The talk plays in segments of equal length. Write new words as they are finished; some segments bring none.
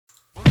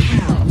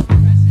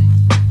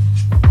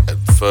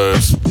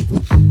first,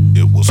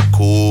 it was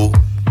cool,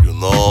 you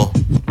know,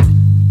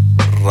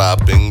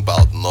 rapping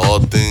about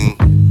nothing.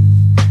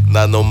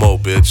 Not no more,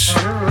 bitch.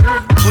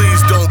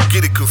 Please don't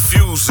get it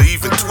confused or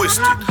even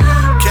twisted.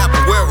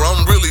 Capoeira,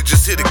 I'm really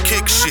just here to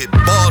kick shit.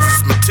 Bars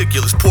is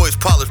meticulous, poise,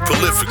 polish,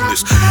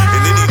 prolificness.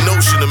 And any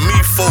notion of me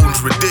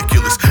folding's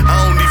ridiculous.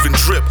 I don't even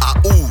drip,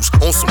 I ooze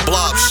on some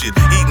blob shit.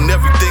 Eating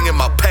everything in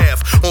my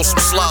path on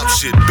some slob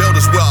shit. Belt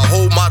is where I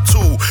hold my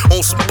tool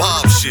on some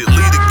bob shit.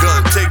 Lead a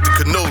gun, take the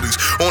cannolis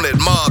on that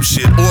mob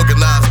shit.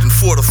 Organized and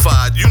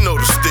fortified, you know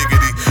the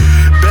stiggity.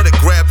 Better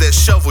grab that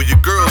shovel,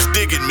 your girl's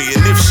digging me.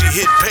 And if she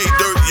hit pay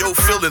dirt, your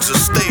feelings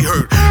will stay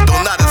hurt.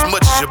 Though not as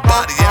much as your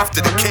body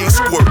after the case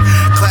squirt.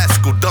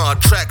 Classical Don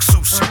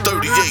tracksuits and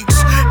 38s.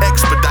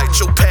 Expedite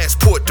your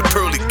passport to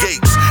pearly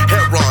gates.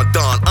 Heron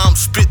Don, I'm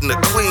spitting a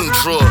clean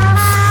drug.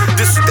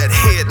 This is that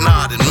head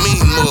nod and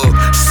mean mug.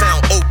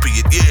 Sound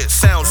opiate, yeah, it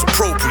sounds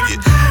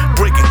appropriate.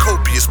 Breaking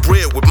copious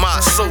bread with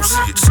my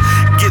associates.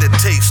 Get a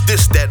taste,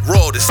 this that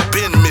raw that's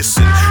been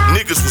missing.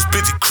 Niggas was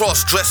busy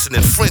cross-dressing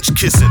and French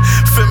kissing.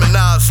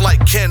 Feminized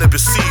like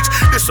cannabis seeds.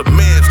 This a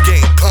man's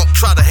game, punk,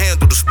 try to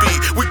handle the speed.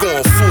 We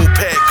going full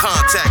pad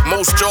contact,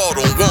 most y'all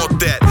don't want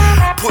that.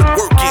 Put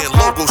work in,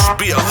 logo should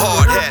be a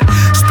hard hat.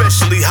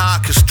 Especially how I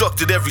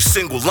constructed every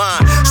single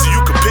line, so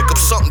you can pick up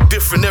something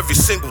different every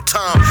single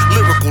time.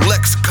 Lyrical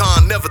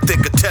lexicon, never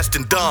think of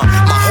testing Don.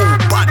 My whole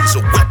body's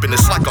a weapon,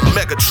 it's like a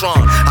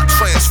Megatron. I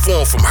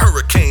transform from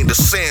hurricane to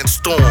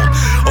sandstorm.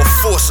 A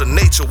force of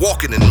nature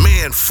walking in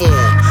man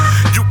form.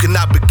 You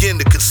cannot begin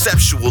to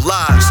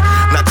conceptualize.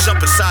 Now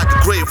jump inside the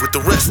grave with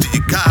the rest of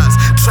your guys.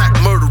 Track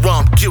murderer,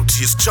 I'm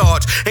guilty as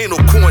charged. Ain't no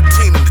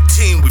quarantine in the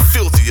team, we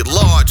filthy at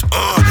large.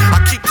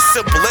 I keep the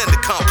simple and the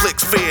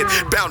complex fed.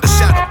 Bound to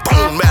shatter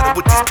bone matter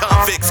with these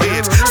convex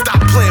heads. Stop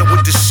playing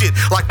with this shit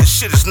like this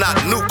shit is not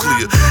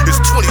nuclear. It's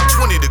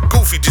 2020, the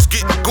goofy just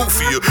getting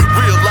goofier.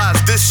 Realize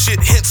this shit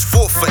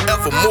henceforth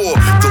forevermore.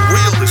 The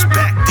real is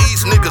back,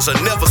 these niggas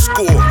will never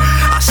score.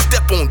 I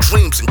step on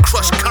dreams and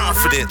crush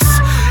confidence.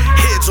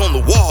 Heads on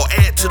the wall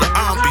add to the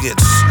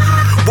ambience.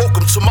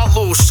 Welcome to my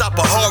little shop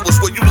of horrors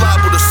where you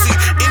liable to see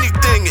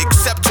anything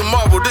except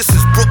tomorrow. This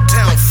is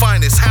Brooktown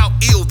finest, how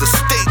ill the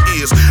state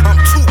is. I'm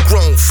too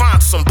grown,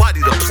 find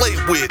somebody to play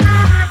with.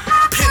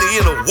 Penny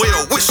in a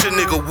well, wish a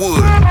nigga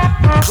would.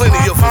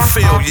 Plenty of them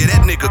fail, yeah,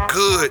 that nigga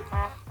good.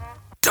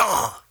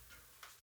 Dawn.